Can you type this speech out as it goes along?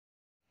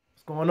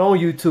What's going on,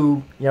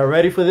 YouTube? Y'all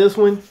ready for this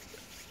one?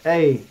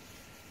 Hey,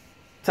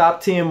 top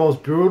 10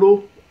 most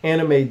brutal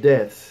anime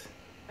deaths.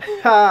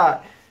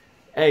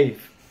 Hey,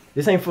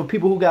 this ain't for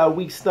people who got a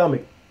weak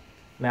stomach.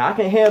 Now, I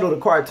can handle the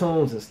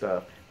cartoons and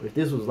stuff, but if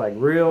this was like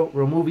real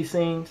movie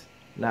scenes,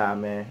 nah,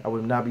 man, I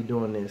would not be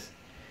doing this.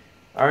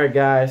 All right,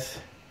 guys.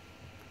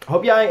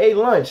 Hope y'all ain't ate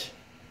lunch.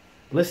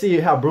 Let's see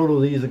how brutal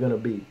these are gonna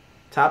be.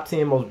 Top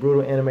 10 most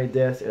brutal anime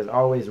deaths. As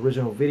always,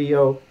 original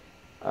video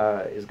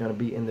is gonna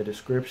be in the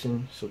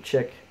description, so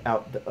check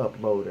out the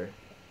uploader.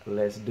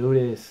 Let's do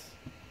this.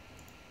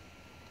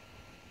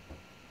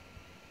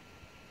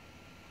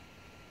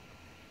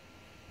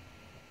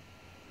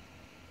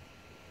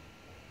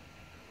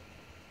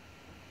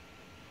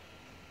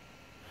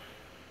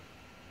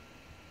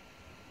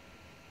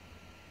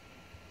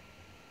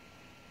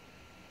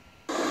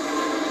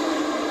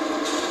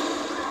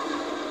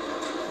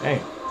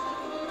 Dang.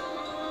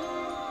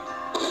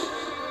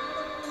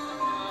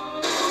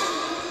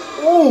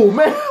 Oh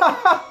man,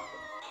 I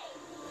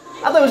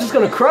thought it was just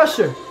gonna crush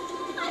her.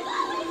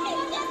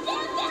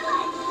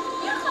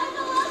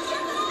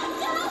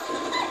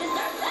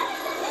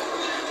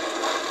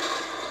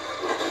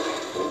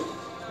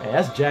 Man,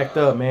 that's jacked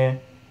up, man.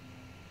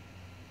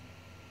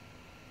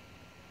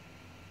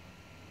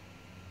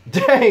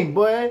 Dang,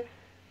 boy.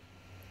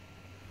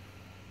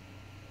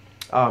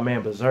 Oh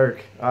man,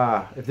 Berserk.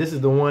 If this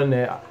is the one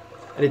that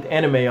I did the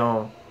anime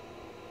on,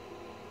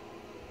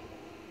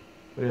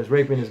 where it's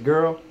raping this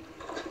girl.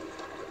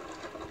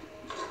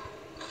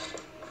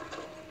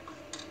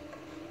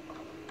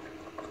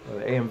 Or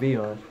the AMV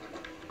on.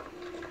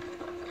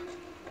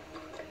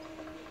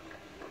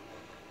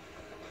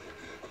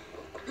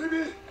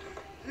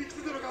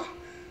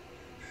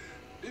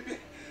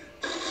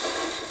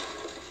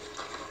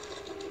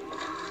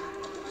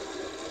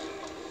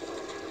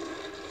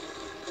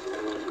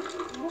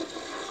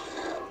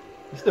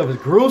 This stuff is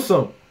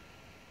gruesome.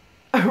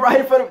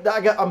 Right in front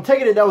of I'm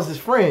taking it that was his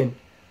friend.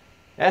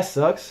 That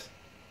sucks.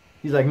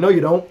 He's like, no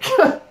you don't.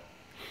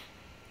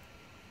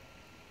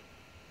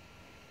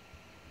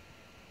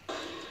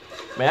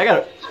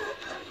 Man,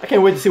 I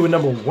can't wait to see what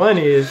number 1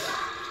 is.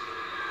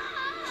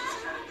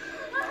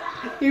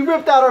 He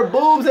ripped out her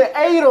boobs and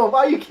ate them.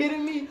 Are you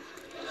kidding me?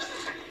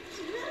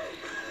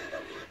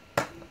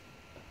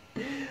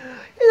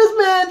 This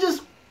man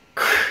just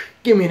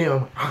give me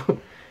them.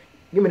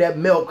 Give me that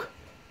milk.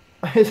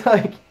 It's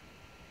like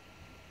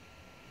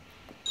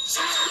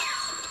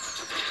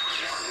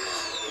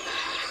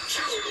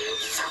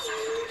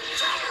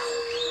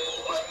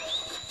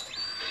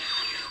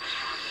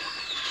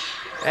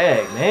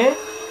hey, man.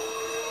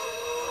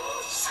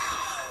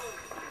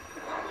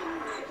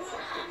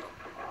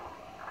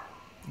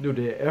 Dude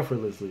did it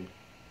effortlessly.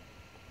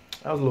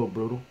 That was a little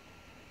brutal.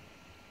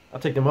 I'll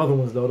take them other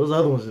ones, though. Those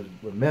other ones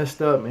were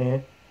messed up,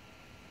 man.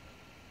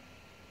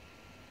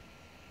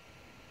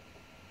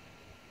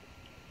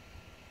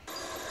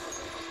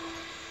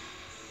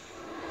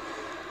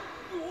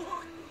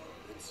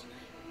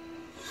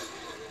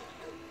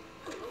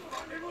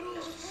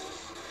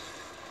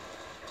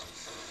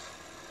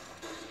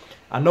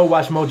 I know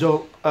Watch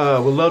Mojo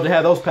would love to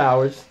have those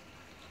powers.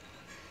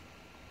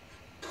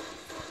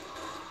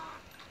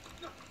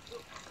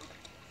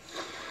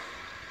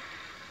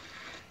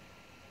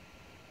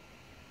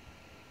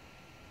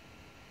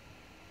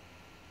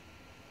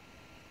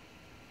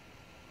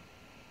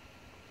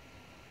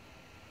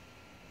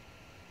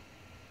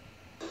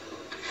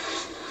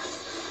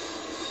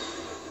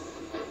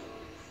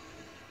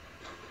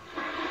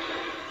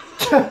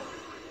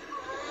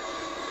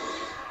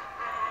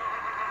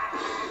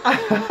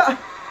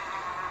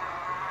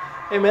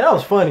 Hey man, that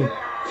was funny.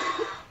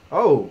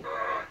 Oh.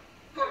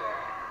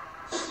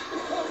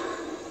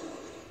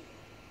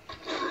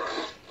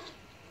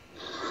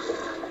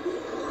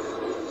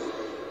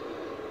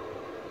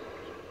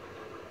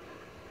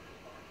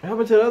 What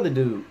happened to the other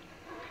dude?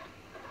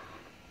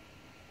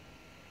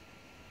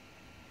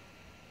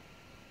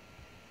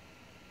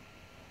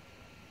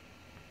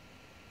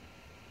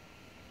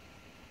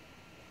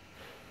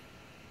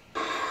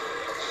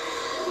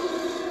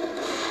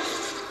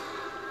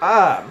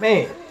 Ah,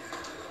 man.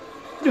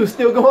 Dude's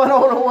still going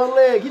on one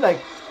leg. He like,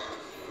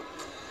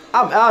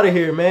 I'm out of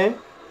here, man.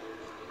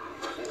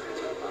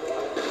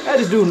 How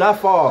this dude not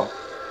fall?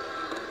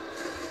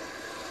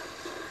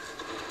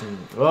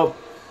 Well,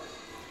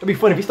 it'd be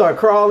funny if he started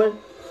crawling.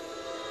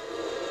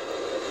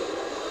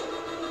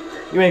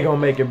 You ain't gonna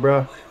make it,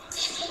 bro.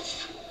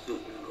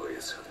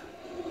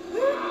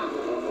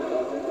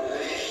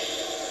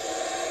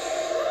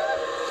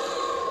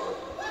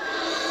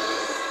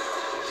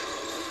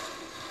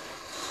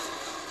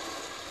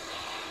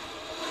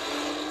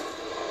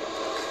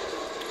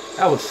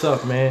 That would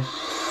suck, man.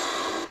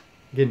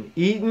 Getting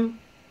eaten.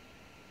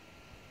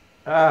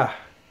 Ah.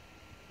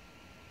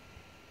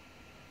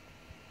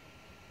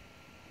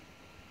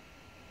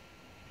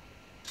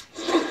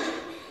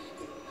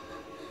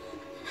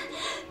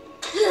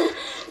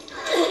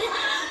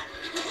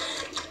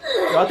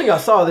 Yo, I think I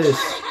saw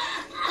this.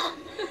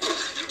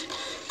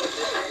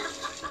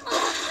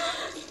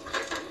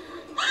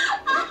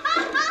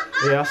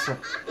 Yeah, I saw.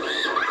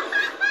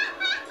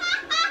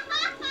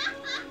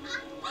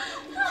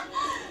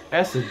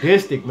 That's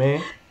sadistic,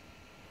 man.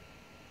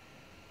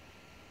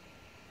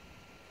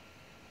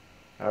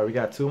 All right, we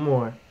got 2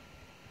 more.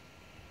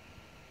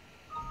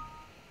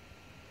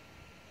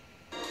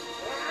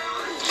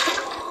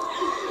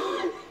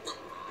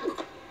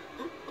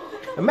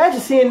 Imagine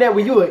seeing that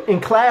when you were in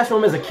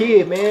classroom as a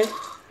kid, man.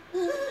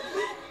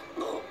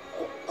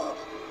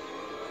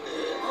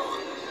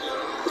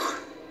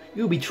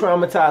 You'll be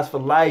traumatized for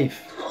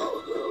life.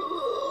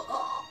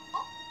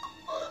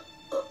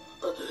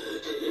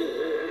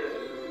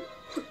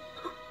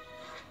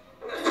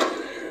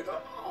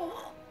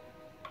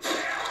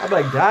 I'd be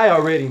like, die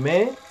already,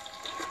 man.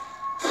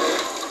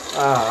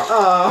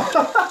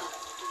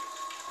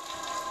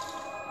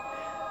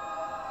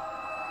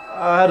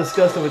 How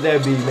disgusting would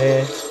that be,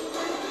 man? I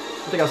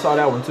think I saw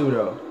that one too,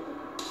 though.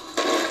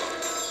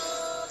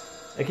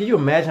 And can you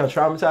imagine how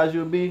traumatized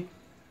you would be?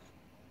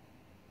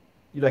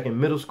 You like in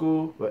middle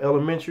school or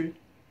elementary,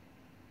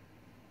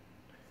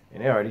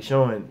 and they're already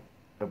showing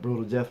a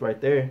brutal death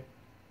right there.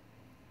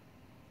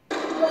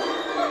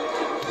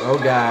 Oh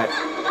God.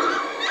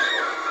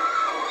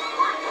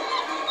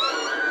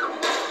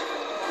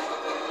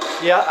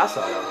 Yeah, I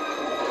saw that.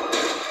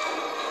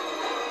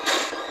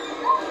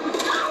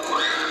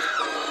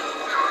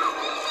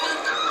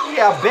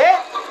 Yeah, I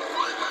bet.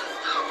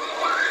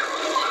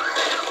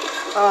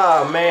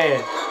 Oh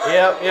man.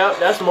 Yep,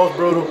 that's the most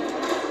brutal.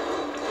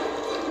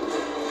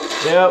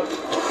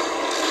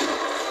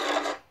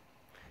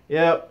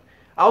 Yep.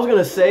 I was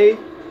gonna say,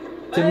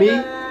 to me,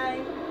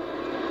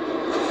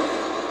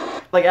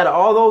 like out of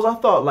all those, I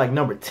thought like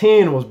number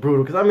 10 was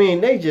brutal. Cause I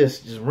mean, they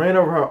just ran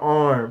over her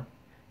arm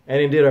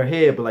and then did her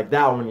head. But like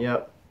that one,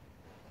 yep.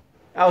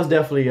 That was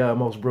definitely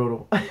most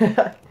brutal.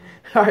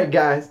 All right,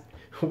 guys.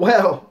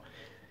 Well,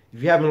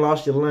 if you haven't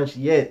lost your lunch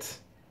yet,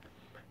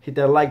 hit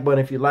that like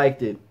button if you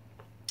liked it.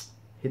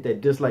 Hit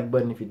that dislike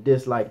button if you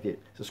disliked it.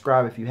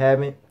 Subscribe if you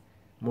haven't.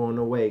 More on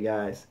the way,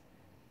 guys.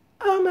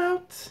 I'm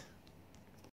out.